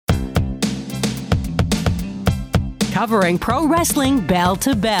covering pro wrestling bell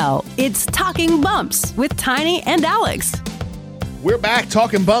to bell. It's Talking Bumps with Tiny and Alex. We're back.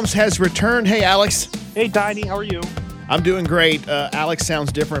 Talkin Bumps has returned. Hey, Alex. Hey, Tiny. How are you? I'm doing great. Alex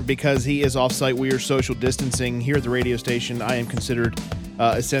sounds different because he is off-site. We are social distancing here at the radio station. I am considered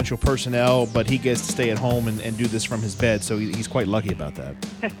essential personnel, but he gets to stay at home and do this from his bed, so he's quite lucky about that.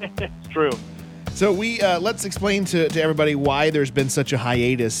 It's true. So let's explain to everybody why there's been such a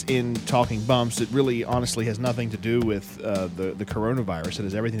hiatus in Talking Bumps. It really, honestly, has nothing to do with the coronavirus. It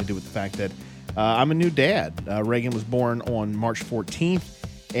has everything to do with the fact that I'm a new dad. Reagan was born on March 14th.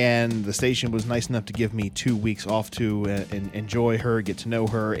 And the station was nice enough to give me 2 weeks off to enjoy her, get to know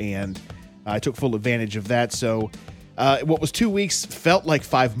her, and I took full advantage of that. So what was 2 weeks felt like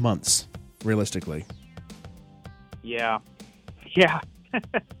 5 months, realistically. Yeah.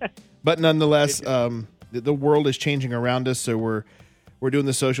 But nonetheless, the world is changing around us, so we're doing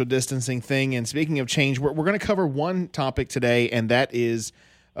the social distancing thing. And speaking of change, we're going to cover one topic today, and that is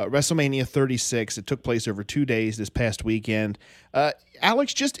WrestleMania 36. It took place over 2 days this past weekend.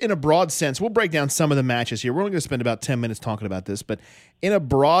 Alex, just in a broad sense, we'll break down some of the matches here. We're only going to spend about 10 minutes talking about this, but in a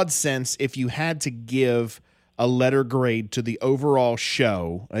broad sense, if you had to give a letter grade to the overall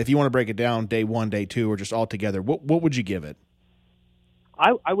show, if you want to break it down day one, day two, or just all together, what would you give it?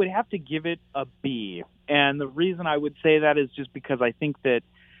 I would have to give it a B. And the reason I would say that is just because I think that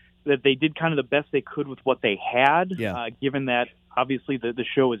they did kind of the best they could with what they had, given that obviously the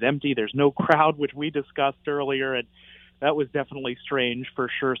show is empty. There's no crowd, which we discussed earlier, and that was definitely strange for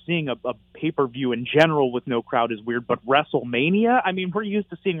sure. Seeing a pay-per-view in general with no crowd is weird, but WrestleMania, I mean, we're used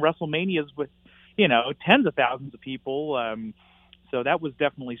to seeing WrestleManias with, tens of thousands of people, so that was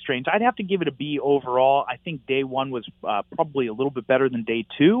definitely strange. I'd have to give it a B overall. I think day one was probably a little bit better than day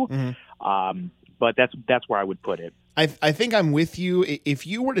two, but that's where I would put it. I think I'm with you. If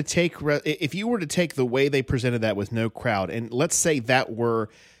you were to take the way they presented that with no crowd, and let's say that were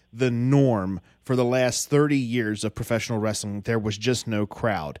the norm for the last 30 years of professional wrestling, there was just no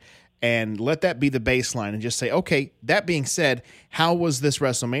crowd, and let that be the baseline, and just say, okay, that being said, how was this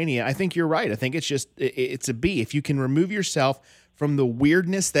WrestleMania? I think you're right. I think it's a B. If you can remove yourself from the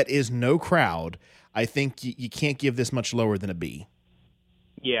weirdness that is no crowd, I think you can't give this much lower than a B.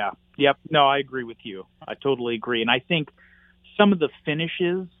 Yeah. Yep. No, I agree with you. I totally agree. And I think some of the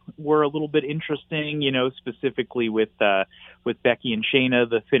finishes were a little bit interesting, specifically with Becky and Shayna,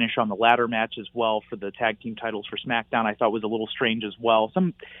 the finish on the ladder match as well for the tag team titles for SmackDown, I thought was a little strange as well.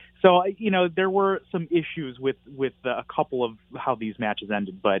 There were some issues with a couple of how these matches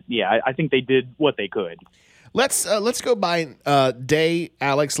ended, but yeah, I think they did what they could. Let's go by day,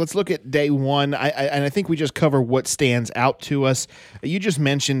 Alex. Let's look at day one. I think we just cover what stands out to us. You just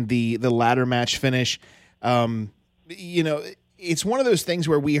mentioned the ladder match finish. It's one of those things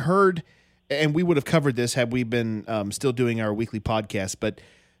where we heard, and we would have covered this had we been still doing our weekly podcast, but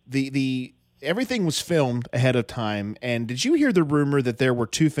the everything was filmed ahead of time. And did you hear the rumor that there were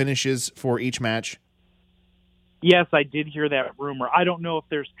two finishes for each match? Yes, I did hear that rumor. I don't know if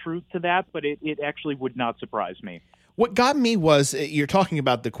there's truth to that, but it actually would not surprise me. What got me was you're talking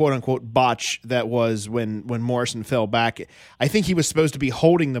about the quote-unquote botch that was when Morrison fell back. I think he was supposed to be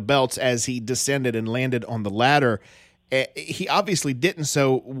holding the belts as he descended and landed on the ladder. He obviously didn't.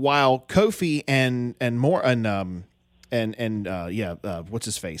 So while Kofi and what's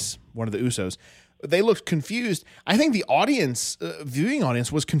his face, one of the Usos, they looked confused. I think the audience, viewing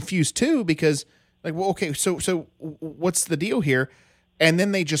audience, was confused too because. Like, well, okay, so what's the deal here? And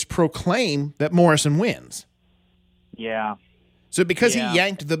then they just proclaim that Morrison wins. Yeah. So because he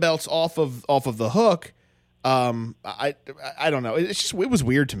yanked the belts off of the hook, I don't know. It was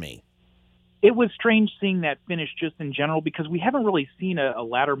weird to me. It was strange seeing that finish just in general because we haven't really seen a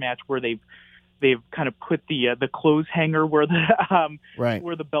ladder match where they've kind of put the clothes hanger where the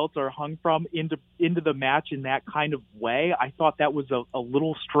where the belts are hung from into the match in that kind of way. I thought that was a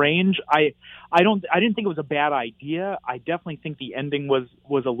little strange. I didn't think it was a bad idea. I definitely think the ending was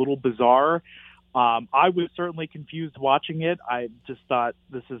a little bizarre. I was certainly confused watching it. I just thought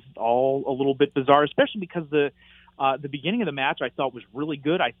this is all a little bit bizarre, especially because the beginning of the match I thought was really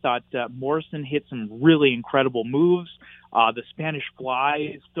good. I thought Morrison hit some really incredible moves. The Spanish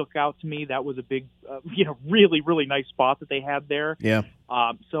Fly stuck out to me. That was a big, really, really nice spot that they had there. Yeah.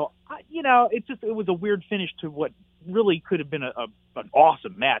 It was a weird finish to what really could have been an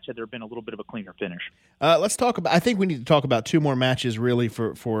awesome match had there been a little bit of a cleaner finish. Let's talk about. I think we need to talk about two more matches, really.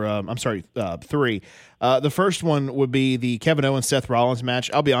 For three. The first one would be the Kevin Owens Seth Rollins match.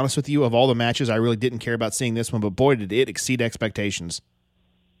 I'll be honest with you, of all the matches, I really didn't care about seeing this one, but boy, did it exceed expectations.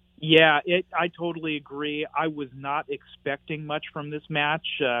 Yeah, I totally agree. I was not expecting much from this match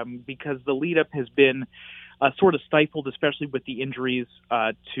because the lead-up has been sort of stifled, especially with the injuries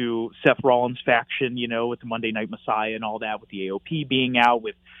to Seth Rollins' faction, with the Monday Night Messiah and all that, with the AOP being out,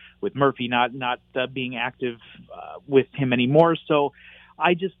 with Murphy not being active with him anymore. So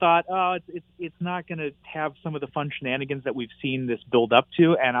I just thought, it's not going to have some of the fun shenanigans that we've seen this build up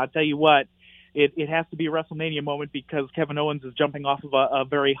to. And I'll tell you what, it has to be a WrestleMania moment because Kevin Owens is jumping off of a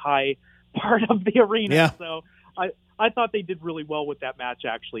very high part of the arena. Yeah. So I thought they did really well with that match,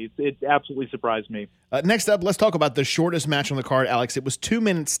 actually. It absolutely surprised me. Next up, let's talk about the shortest match on the card, Alex. It was 2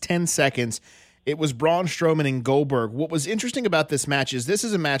 minutes, 10 seconds. It was Braun Strowman and Goldberg. What was interesting about this match is this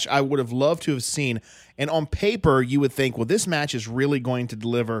is a match I would have loved to have seen. And on paper, you would think, well, this match is really going to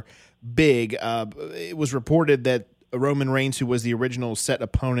deliver big. It was reported that Roman Reigns, who was the original set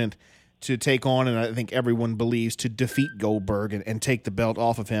opponent to take on, and I think everyone believes, to defeat Goldberg and take the belt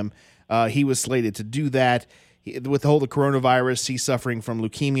off of him, he was slated to do that. With the whole coronavirus, he's suffering from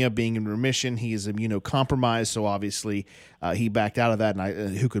leukemia, being in remission. He is immunocompromised, so obviously he backed out of that,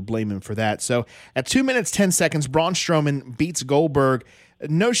 and who could blame him for that? So at 2 minutes, 10 seconds, Braun Strowman beats Goldberg.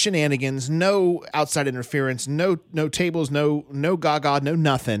 No shenanigans, no outside interference, no tables, no gaga, no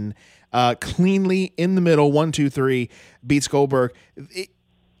nothing. Cleanly in the middle, 1, 2, 3, beats Goldberg.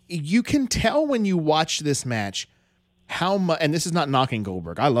 You can tell when you watch this match how much, and this is not knocking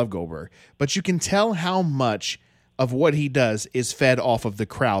Goldberg, I love Goldberg, but you can tell how much of what he does is fed off of the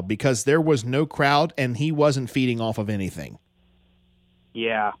crowd because there was no crowd and he wasn't feeding off of anything.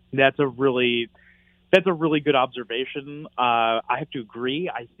 Yeah, that's a really good observation. I have to agree.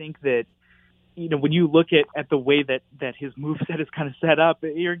 I think that, when you look at the way that his moveset is kind of set up,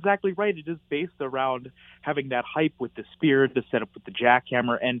 you're exactly right. It is based around having that hype with the spear, the setup with the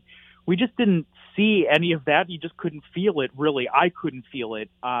jackhammer, and we just didn't see any of that. You just couldn't feel it, really. I couldn't feel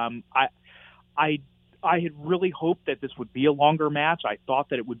it. I had really hoped that this would be a longer match. I thought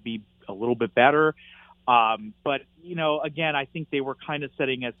that it would be a little bit better. But, again, I think they were kind of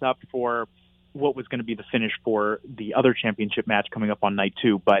setting us up for what was going to be the finish for the other championship match coming up on night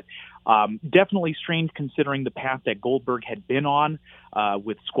 2. But definitely strange considering the path that Goldberg had been on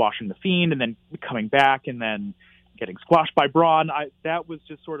with squashing the Fiend and then coming back and then getting squashed by Braun. That was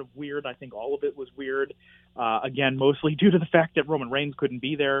just sort of weird. I think all of it was weird. Again, mostly due to the fact that Roman Reigns couldn't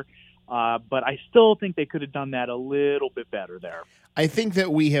be there. But I still think they could have done that a little bit better there. I think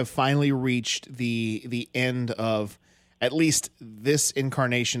that we have finally reached the end of at least this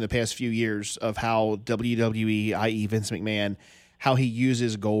incarnation the past few years of how WWE, i.e. Vince McMahon, how he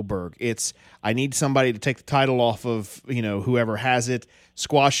uses Goldberg. It's, I need somebody to take the title off of, whoever has it,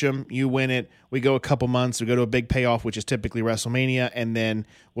 squash him, you win it. We go a couple months, we go to a big payoff, which is typically WrestleMania, and then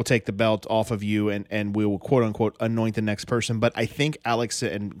we'll take the belt off of you and we will quote unquote anoint the next person. But I think, Alex,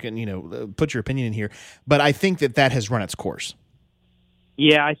 and put your opinion in here, but I think that has run its course.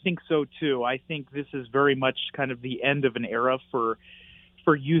 Yeah, I think so too. I think this is very much kind of the end of an era for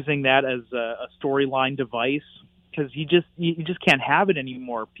using that as a storyline device, because you just can't have it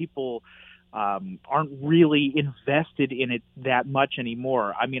anymore. People aren't really invested in it that much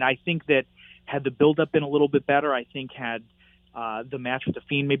anymore. I mean, I think that had the build-up been a little bit better, I think had the match with the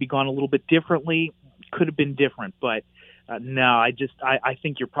Fiend maybe gone a little bit differently, could have been different. But no, I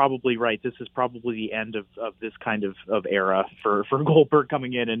think you're probably right. This is probably the end of this kind of era for Goldberg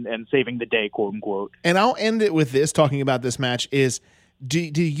coming in and saving the day, quote unquote. And I'll end it with this, talking about this match is, do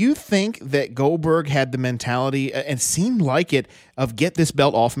you think that Goldberg had the mentality, and seemed like it, of get this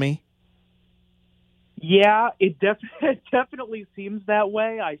belt off me? Yeah, it definitely seems that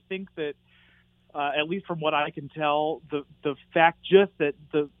way. I think that, at least from what I can tell, the fact just that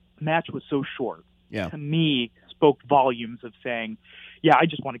the match was so short, to me, spoke volumes of saying, yeah, I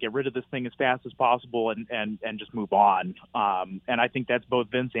just want to get rid of this thing as fast as possible and just move on. And I think that's both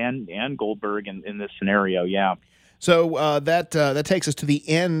Vince and Goldberg in this scenario, yeah. So that takes us to the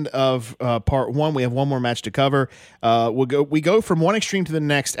end of part 1. We have one more match to cover. We go from one extreme to the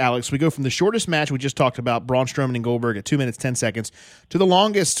next, Alex. We go from the shortest match we just talked about, Braun Strowman and Goldberg at 2 minutes, 10 seconds, to the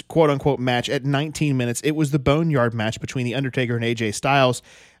longest quote-unquote match at 19 minutes. It was the Boneyard match between The Undertaker and AJ Styles.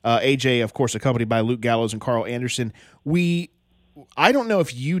 AJ, of course, accompanied by Luke Gallows and Carl Anderson. I don't know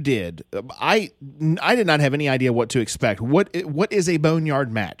if you did. I did not have any idea what to expect. What is a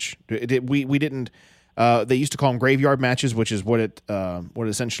Boneyard match? We didn't. They used to call them graveyard matches, which is what it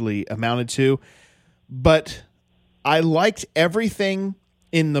essentially amounted to. But I liked everything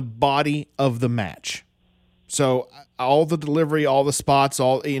in the body of the match. So all the delivery, all the spots,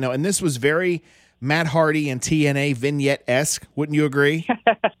 and this was very Matt Hardy and TNA vignette-esque. Wouldn't you agree?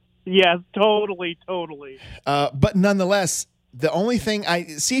 Yes, totally. But nonetheless, the only thing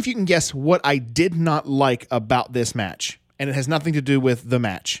see if you can guess what I did not like about this match, and it has nothing to do with the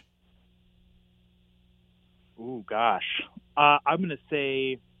match. Ooh, gosh. I'm going to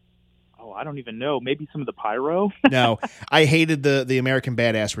say, I don't even know. Maybe some of the pyro? No, I hated the American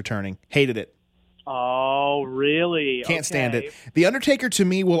Badass returning. Hated it. Oh, really? Can't stand it. The Undertaker to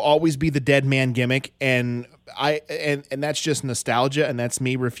me will always be the dead man gimmick, and that's just nostalgia, and that's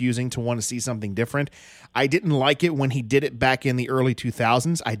me refusing to want to see something different. I didn't like it when he did it back in the early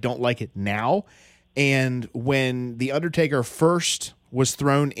 2000s. I don't like it now. And when the Undertaker first was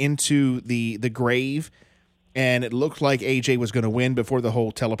thrown into the grave, and it looked like AJ was going to win before the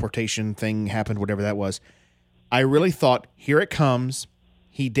whole teleportation thing happened, whatever that was, I really thought, here it comes.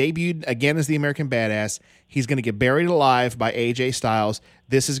 He debuted again as the American Badass. He's going to get buried alive by AJ Styles.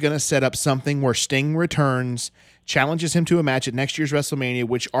 This is going to set up something where Sting returns, challenges him to a match at next year's WrestleMania,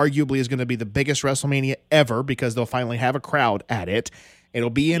 which arguably is going to be the biggest WrestleMania ever because they'll finally have a crowd at it. It'll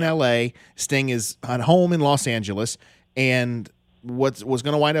be in L.A. Sting is at home in Los Angeles. And what's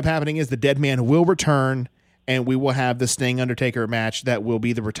going to wind up happening is the dead man will return, and we will have the Sting-Undertaker match that will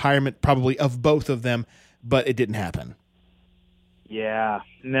be the retirement probably of both of them, but it didn't happen. Yeah,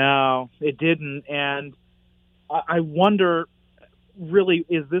 no, it didn't. And I wonder, really,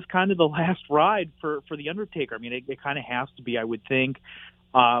 is this kind of the last ride for The Undertaker? I mean, it kind of has to be, I would think.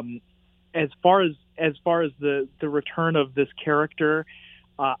 As far as the return of this character,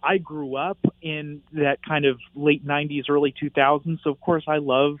 I grew up in that kind of late 90s, early 2000s. So, of course, I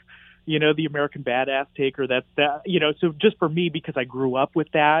love, the American Badass Taker. That's that, so just for me, because I grew up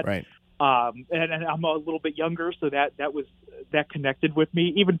with that. Right. And I'm a little bit younger, so that connected with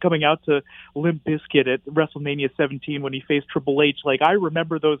me. Even coming out to Limp Bizkit at WrestleMania 17 when he faced Triple H, like I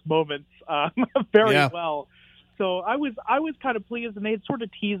remember those moments very well. So I was kind of pleased, and they had sort of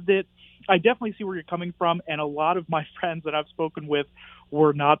teased it. I definitely see where you're coming from, and a lot of my friends that I've spoken with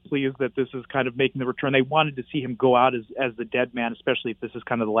were not pleased that this is kind of making the return. They wanted to see him go out as the dead man, especially if this is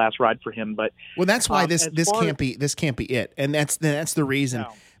kind of the last ride for him. But that's why this can't be it, and that's the reason.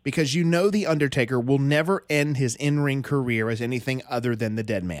 No. Because the Undertaker will never end his in-ring career as anything other than the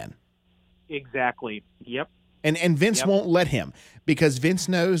dead man. Exactly. Yep. And Vince won't let him, because Vince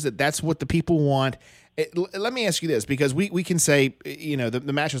knows that that's what the people want. Let me ask you this, because we can say,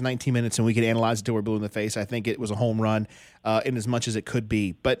 the match was 19 minutes and we can analyze it till we're blue in the face. I think it was a home run in as much as it could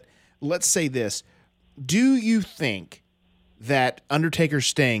be. But let's say this. Do you think that Undertaker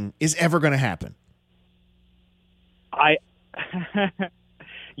Sting is ever going to happen?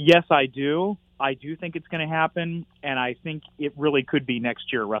 Yes, I do. I do think it's going to happen, and I think it really could be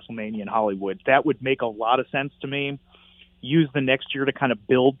next year at WrestleMania in Hollywood. That would make a lot of sense to me. Use the next year to kind of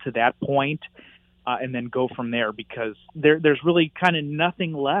build to that point, and then go from there, because there's really kind of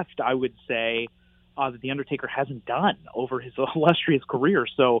nothing left, I would say, that The Undertaker hasn't done over his illustrious career.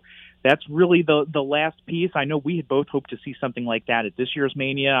 So that's really the last piece. I know we had both hoped to see something like that at this year's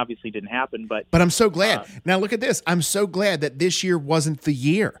Mania. Obviously didn't happen, but I'm so glad. Now look at this. I'm so glad that this year wasn't the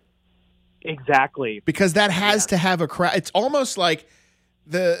year. Exactly. Because that has to have a crowd. It's almost like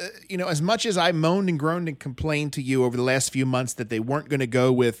as much as I moaned and groaned and complained to you over the last few months that they weren't going to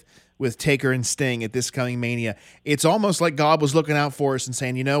go with Taker and Sting at this coming Mania, it's almost like God was looking out for us and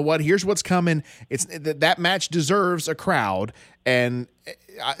saying, you know what, here's what's coming. It's that match deserves a crowd. And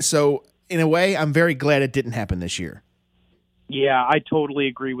so in a way, I'm very glad it didn't happen this year. Yeah, I totally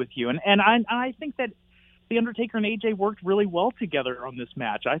agree with you. And I think that The Undertaker and AJ worked really well together on this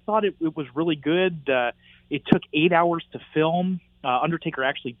match. I thought it was really good. It took 8 hours to film. Undertaker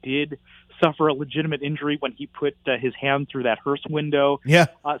actually did suffer a legitimate injury when he put his hand through that hearse window. Yeah.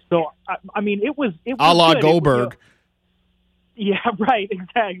 So I mean, it was a la good. Goldberg. Yeah, right.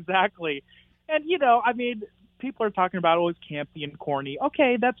 Exactly. And I mean, people are talking about it's campy and corny.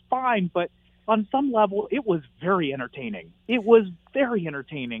 Okay, that's fine, but on some level, it was very entertaining. It was very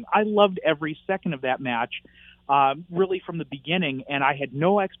entertaining. I loved every second of that match, really from the beginning, and I had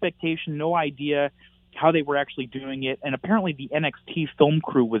no expectation, no idea how they were actually doing it. And apparently the NXT film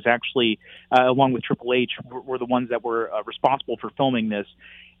crew was actually, along with Triple H, were the ones that were responsible for filming this.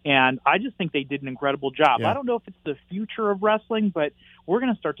 And I just think they did an incredible job. Yeah. I don't know if it's the future of wrestling, but we're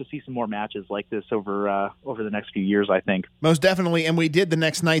going to start to see some more matches like this over the next few years, I think. Most definitely. And we did the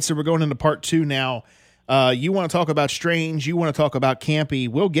next night, so we're going into part 2 now. You want to talk about strange, you want to talk about campy.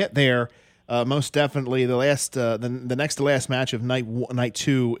 We'll get there. Most definitely, the next to last match of night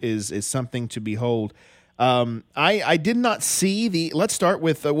 2 is something to behold. I did not see the. Let's start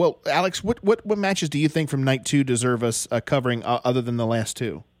with Alex. What matches do you think from night 2 deserve us covering other than the last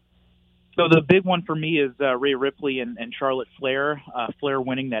 2? So the big one for me is Rhea Ripley and Charlotte Flair. Flair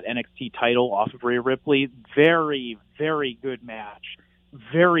winning that NXT title off of Rhea Ripley. Very, very good match.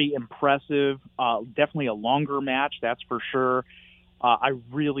 Very impressive. Definitely a longer match, that's for sure. I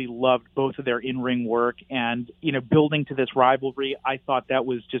really loved both of their in-ring work, and building to this rivalry, I thought that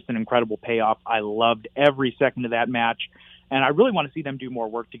was just an incredible payoff. I loved every second of that match, and I really want to see them do more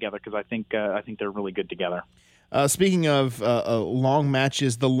work together because I think they're really good together. Speaking of long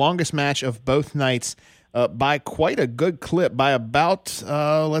matches, the longest match of both nights by quite a good clip, by about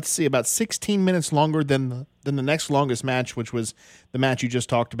about 16 minutes longer than the next longest match, which was the match you just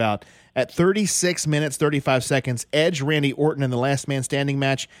talked about. At 36 minutes, 35 seconds, Edge, Randy Orton in the last man standing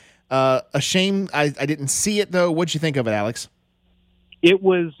match. A shame I didn't see it, though. What'd you think of it, Alex? It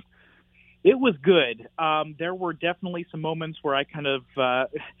was good. There were definitely some moments where I kind of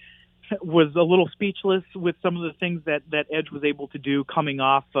was a little speechless with some of the things that Edge was able to do coming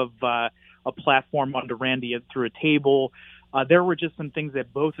off of a platform onto Randy through a table. There were just some things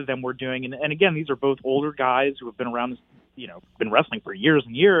that both of them were doing. And again, these are both older guys who have been around, been wrestling for years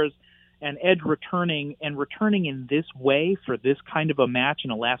and years. And Edge returning in this way for this kind of a match, in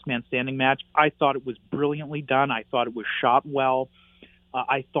a last man standing match, I thought it was brilliantly done. I thought it was shot well.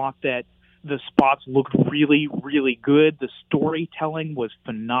 I thought that the spots looked really, really good. The storytelling was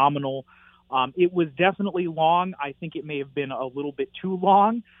phenomenal. It was definitely long. I think it may have been a little bit too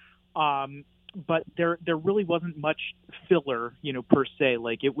long. But there really wasn't much filler, per se.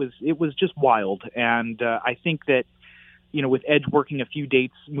 Like it was just wild. And I think that, with Edge working a few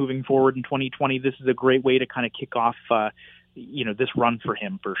dates moving forward in 2020, this is a great way to kind of kick off, this run for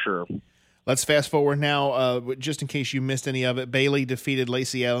him for sure. Let's fast forward now, just in case you missed any of it. Bayley defeated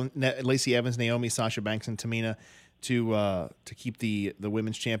Lacey Evans, Naomi, Sasha Banks, and Tamina to keep the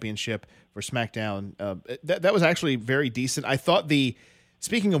women's championship for SmackDown. That was actually very decent. I thought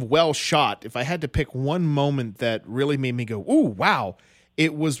speaking of well shot, if I had to pick one moment that really made me go, ooh, wow,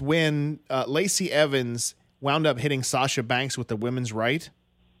 it was when Lacey Evans wound up hitting Sasha Banks with the women's right.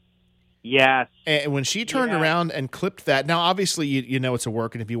 Yes. And when she turned around and clipped that, now obviously you know it's a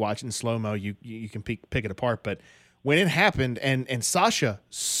work, and if you watch it in slow-mo, you can pick it apart. But when it happened and Sasha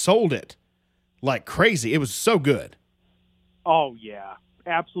sold it like crazy, it was so good. Oh, yeah.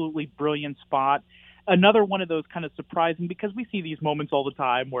 Absolutely brilliant spot. Another one of those kind of surprising, because we see these moments all the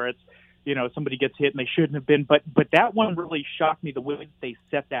time where it's, somebody gets hit and they shouldn't have been. But that one really shocked me, the way they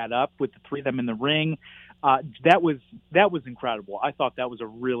set that up with the three of them in the ring. That was incredible. I thought that was a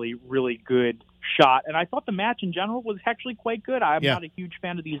really, really good shot. And I thought the match in general was actually quite good. I'm not a huge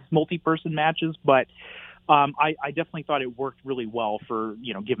fan of these multi-person matches, but I definitely thought it worked really well for,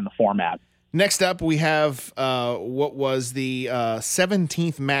 given the format. Next up, we have what was the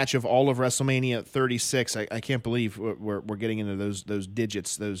 17th match of all of WrestleMania 36. I can't believe we're getting into those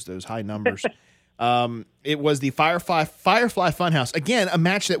digits, those high numbers. It was the Firefly Funhouse. Again, a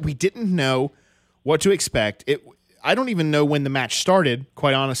match that we didn't know what to expect. I don't even know when the match started,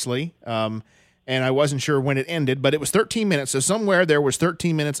 quite honestly, and I wasn't sure when it ended, but it was 13 minutes. So somewhere there was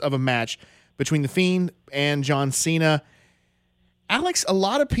 13 minutes of a match between The Fiend and John Cena. Alex, a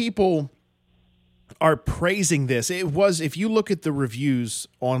lot of people are praising this. It was, if you look at the reviews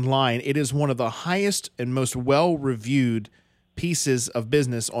online, it is one of the highest and most well-reviewed pieces of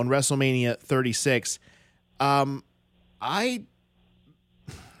business on WrestleMania 36. I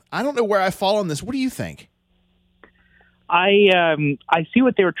don't know where I fall on this. What do you think? I see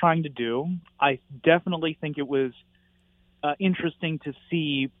what they were trying to do. I definitely think it was interesting to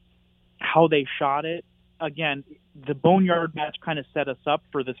see how they shot it. Again, the Boneyard match kind of set us up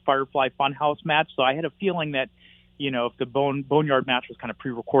for this Firefly Funhouse match, so I had a feeling that, if the Boneyard match was kind of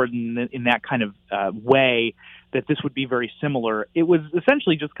pre-recorded in that kind of way, that this would be very similar. It was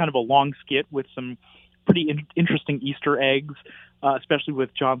essentially just kind of a long skit with some pretty interesting Easter eggs, especially with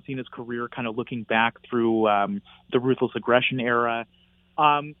John Cena's career kind of looking back through the Ruthless Aggression era.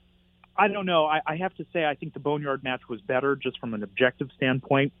 I don't know. I have to say I think the Boneyard match was better just from an objective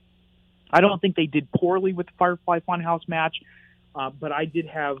standpoint. I don't think they did poorly with the Firefly Funhouse match, but I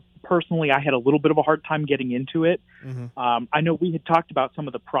had a little bit of a hard time getting into it. Mm-hmm. I know we had talked about some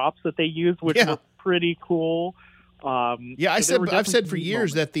of the props that they used, which were pretty cool. I've said for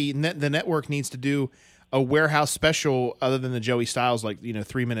years that the network needs to do a warehouse special other than the Joey Styles,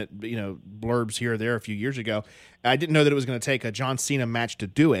 3-minute blurbs here or there a few years ago. I didn't know that it was going to take a John Cena match to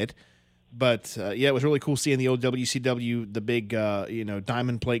do it. But, it was really cool seeing the old WCW, the big,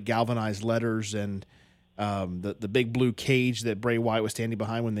 diamond plate galvanized letters and the big blue cage that Bray Wyatt was standing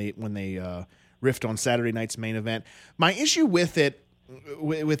behind when they riffed on Saturday night's main event. My issue with it,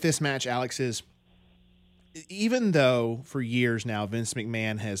 with this match, Alex, is even though for years now Vince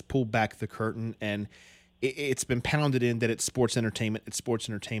McMahon has pulled back the curtain and it's been pounded in that it's sports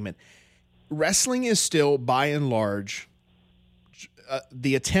entertainment, wrestling is still, by and large,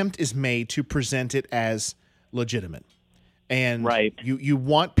 the attempt is made to present it as legitimate. And right. you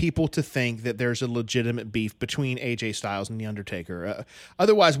want people to think that there's a legitimate beef between AJ Styles and The Undertaker.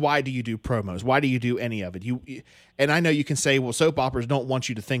 Otherwise, why do you do promos? Why do you do any of it? And I know you can say, well, soap operas don't want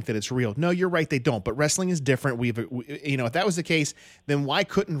you to think that it's real. No, you're right, they don't. But wrestling is different. If that was the case, then why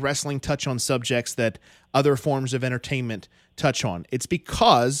couldn't wrestling touch on subjects that other forms of entertainment touch on? It's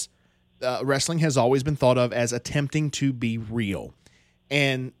because wrestling has always been thought of as attempting to be real.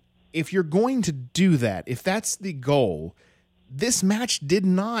 And if you're going to do that, if that's the goal, this match did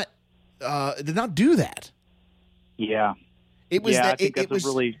not do that. Yeah, it was that.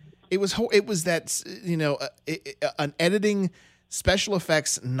 It was that an editing special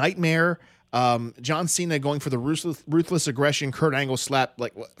effects nightmare. John Cena going for the ruthless aggression Kurt Angle slap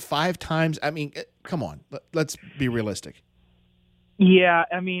like 5 times. I mean, come on, let's be realistic. Yeah,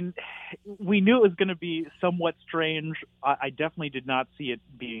 I mean, we knew it was going to be somewhat strange. I definitely did not see it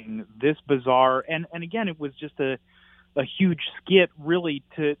being this bizarre. And again, it was just a huge skit, really,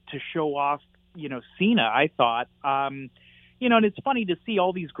 to show off, Cena, I thought. And it's funny to see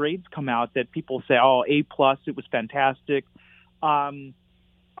all these grades come out that people say, oh, A+, it was fantastic. I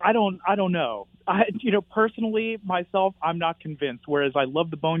don't know. Personally, myself, I'm not convinced. Whereas I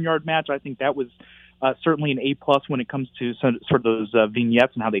love the Boneyard match. I think that was certainly an A+ when it comes to sort of those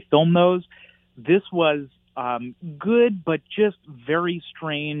vignettes and how they film those. This was good, but just very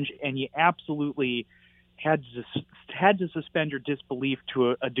strange, and you absolutely had to suspend your disbelief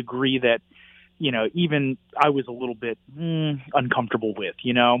to a degree that, even I was a little bit uncomfortable with,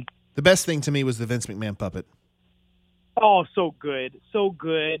 The best thing to me was the Vince McMahon puppet. Oh, so good. So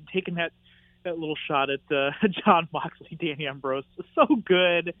good. Taking that little shot at John Moxley, Danny Ambrose. So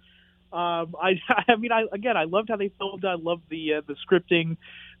good. I loved how they filmed. I loved the scripting.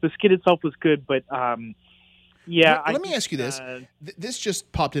 The skit itself was good, but Let me ask you this. This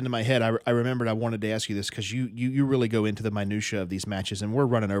just popped into my head. I remembered I wanted to ask you this because you really go into the minutia of these matches, and we're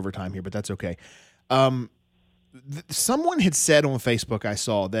running overtime here, but that's okay. Someone had said on Facebook, I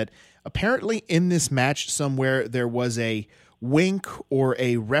saw, that apparently in this match somewhere there was a wink or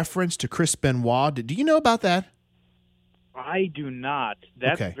a reference to Chris Benoit. Do you know about that? I do not.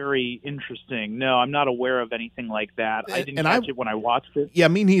 That's very interesting. No, I'm not aware of anything like that. I didn't catch it when I watched it. Yeah,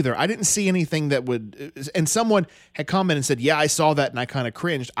 me neither. I didn't see anything that would... And someone had commented and said, yeah, I saw that, and I kind of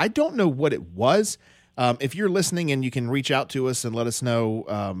cringed. I don't know what it was. If you're listening and you can reach out to us and let us know,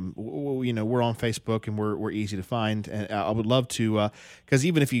 we're on Facebook and we're easy to find. And I would love to, because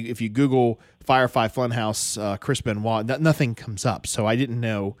even if you Google Firefly Funhouse Chris Benoit, nothing comes up. So I didn't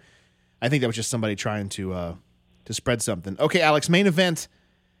know. I think that was just somebody trying to spread something. Okay, Alex, main event.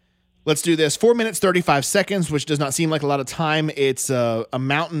 Let's do this. 4 minutes, 35 seconds, which does not seem like a lot of time. It's a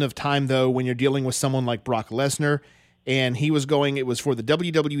mountain of time, though, when you're dealing with someone like Brock Lesnar. And it was for the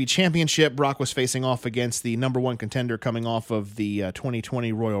WWE Championship. Brock was facing off against the number one contender coming off of the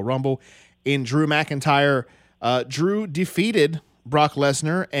 2020 Royal Rumble in Drew McIntyre. Drew defeated Brock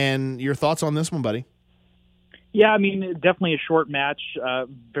Lesnar. And your thoughts on this one, buddy? Yeah, I mean, definitely a short match,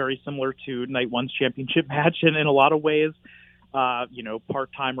 very similar to Night One's championship match, and in a lot of ways,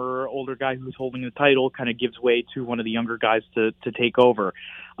 part-timer, older guy who's holding the title kind of gives way to one of the younger guys to take over.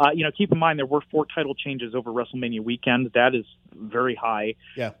 Keep in mind there were 4 title changes over WrestleMania weekend. That is very high.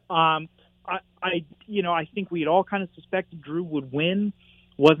 Yeah. I think we had all kind of suspected Drew would win.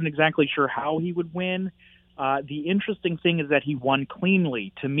 Wasn't exactly sure how he would win. The interesting thing is that he won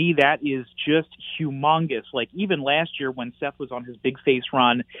cleanly. To me, that is just humongous. Like, even last year when Seth was on his big face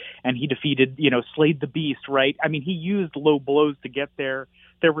run and he defeated, slayed the beast, right? I mean, he used low blows to get there.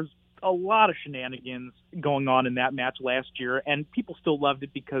 There was a lot of shenanigans going on in that match last year, and people still loved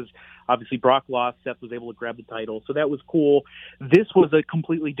it because obviously Brock lost, Seth was able to grab the title, so that was cool. This was a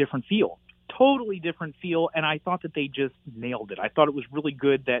completely different feel, totally different feel, and I thought that they just nailed it. I thought it was really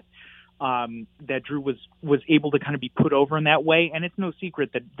good that Drew was able to kind of be put over in that way. And it's no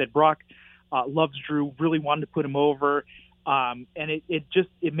secret that Brock loves Drew, really wanted to put him over. And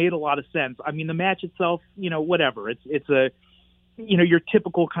it made a lot of sense. I mean, the match itself, whatever. It's a, your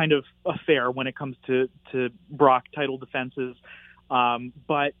typical kind of affair when it comes to Brock title defenses.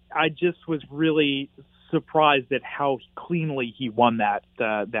 But I just was really surprised at how cleanly he won that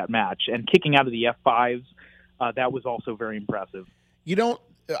match, and kicking out of the F5s. That was also very impressive.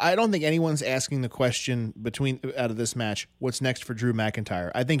 I don't think anyone's asking the question out of this match, what's next for Drew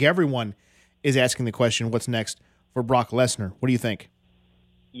McIntyre? I think everyone is asking the question, what's next for Brock Lesnar? What do you think?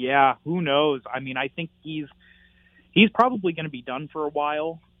 Yeah, who knows? I mean, I think he's probably going to be done for a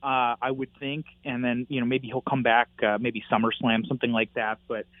while, I would think, and then maybe he'll come back, maybe SummerSlam, something like that.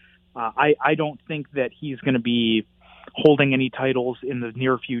 But I don't think that he's going to be holding any titles in the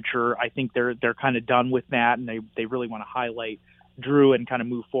near future. I think they're kind of done with that, and they really want to highlight Drew and kind of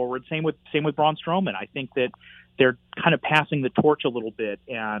move forward. Same with Braun Strowman. I think that they're kind of passing the torch a little bit,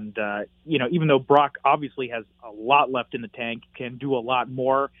 and even though Brock obviously has a lot left in the tank, can do a lot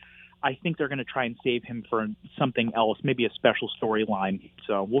more, I think they're going to try and save him for something else, maybe a special storyline.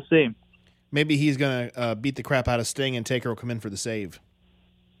 So we'll see. Maybe he's going to beat the crap out of Sting, and Taker will come in for the save.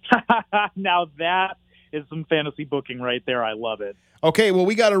 Now that is some fantasy booking right there. I love it. Okay, well,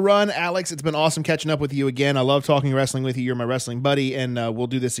 we got to run. Alex, it's been awesome catching up with you again. I love talking wrestling with you. You're my wrestling buddy, and we'll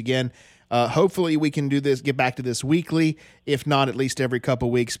do this again. Hopefully we can do this, get back to this weekly, if not at least every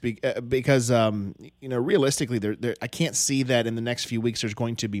couple weeks, because realistically, I can't see that in the next few weeks there's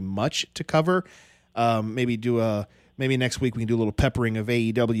going to be much to cover. Maybe next week we can do a little peppering of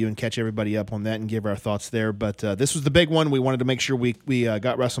AEW and catch everybody up on that and give our thoughts there. But this was the big one. We wanted to make sure we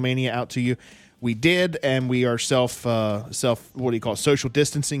got WrestleMania out to you. We did, and we are social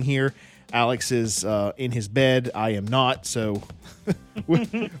distancing here. Alex is in his bed. I am not, so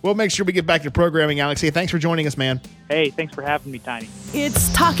we'll make sure we get back to programming. Alex, hey, thanks for joining us, man. Hey, thanks for having me, Tiny.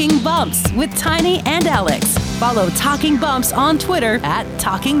 It's Talking Bumps with Tiny and Alex. Follow Talking Bumps on Twitter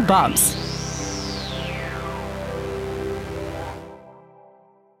 @Talking Bumps.